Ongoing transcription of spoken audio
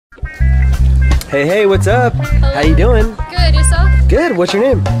Hey, hey, what's up? Hello. How you doing? Good, yourself? Good, what's your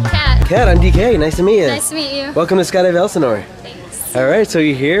name? Kat. Kat, I'm DK, nice to meet you. Nice to meet you. Welcome to Skydive Elsinore. Thanks. Alright, so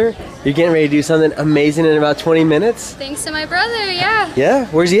you're here, you're getting ready to do something amazing in about 20 minutes? Thanks to my brother, yeah. Yeah?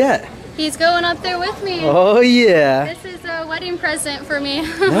 Where's he at? He's going up there with me. Oh yeah. This is a wedding present for me.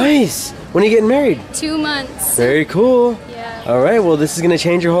 Nice. When are you getting married? 2 months. Very cool. Yeah. Alright, well this is going to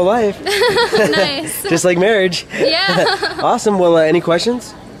change your whole life. Nice. Just like marriage. Yeah. Awesome, well any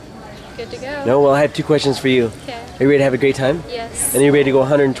questions? Good to go. No, well I have 2 questions for you. Okay. Are you ready to have a great time? Yes. And you're ready to go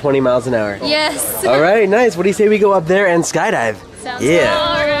 120 miles an hour? Yes. Alright, nice. What do you say we go up there and skydive? Sounds Yeah. good.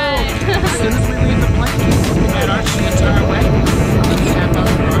 All right. As soon as we leave the plane, we get our chance on our way. Tap out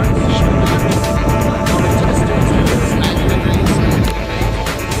the arms, shoulder up, going to the stairs, 90 degrees.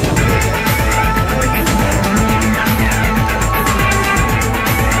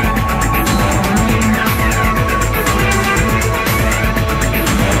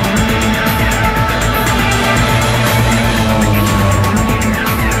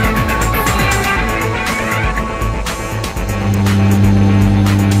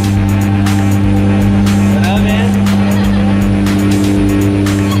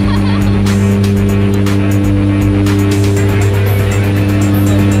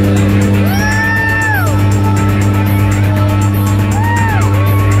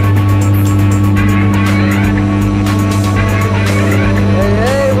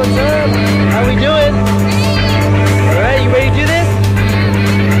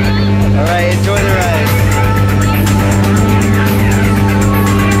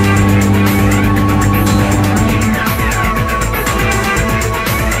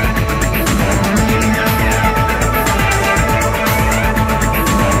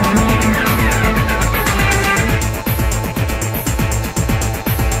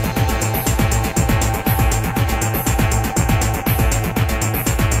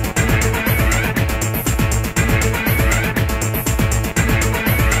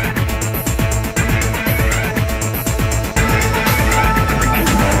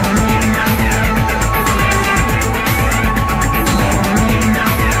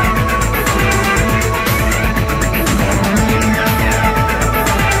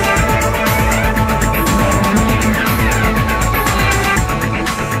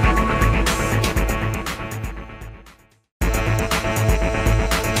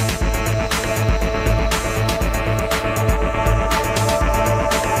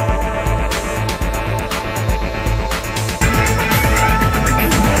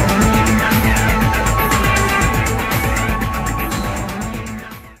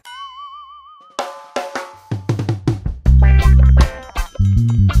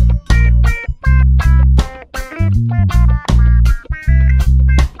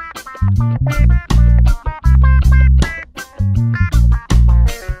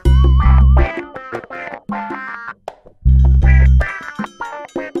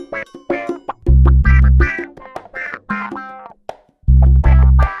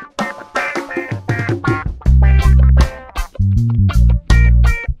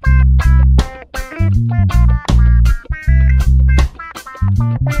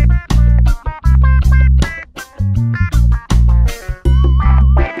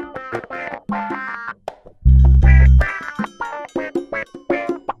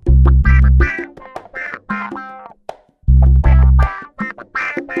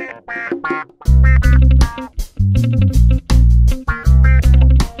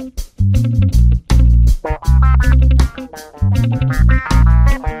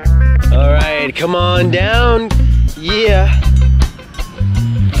 Alright, come on down. Yeah.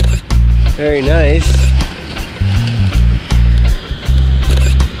 Very nice.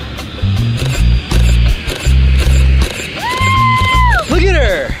 Look at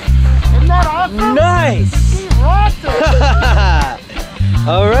her. Isn't that awesome? Nice. She rocked it.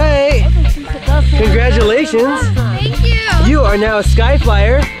 All right. Congratulations. Thank you. You are now a sky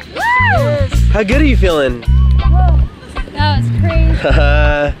flyer. Woo! How good are you feeling? That was crazy.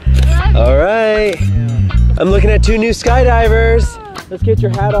 All right. I'm looking at 2 new skydivers. Let's get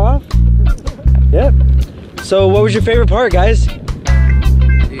your hat off. Yep. So what was your favorite part, guys? The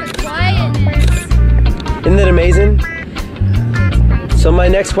quietness. Isn't that amazing? So my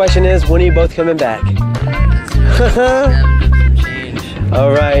next question is, when are you both coming back?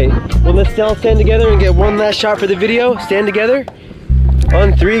 All right. Well, let's all stand together and get one last shot for the video. Stand together.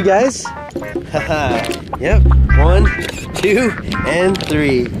 On 3, guys. Yep. 1, 2, and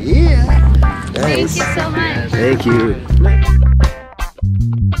 3. Yeah. Nice. Thank you so much. Thank you.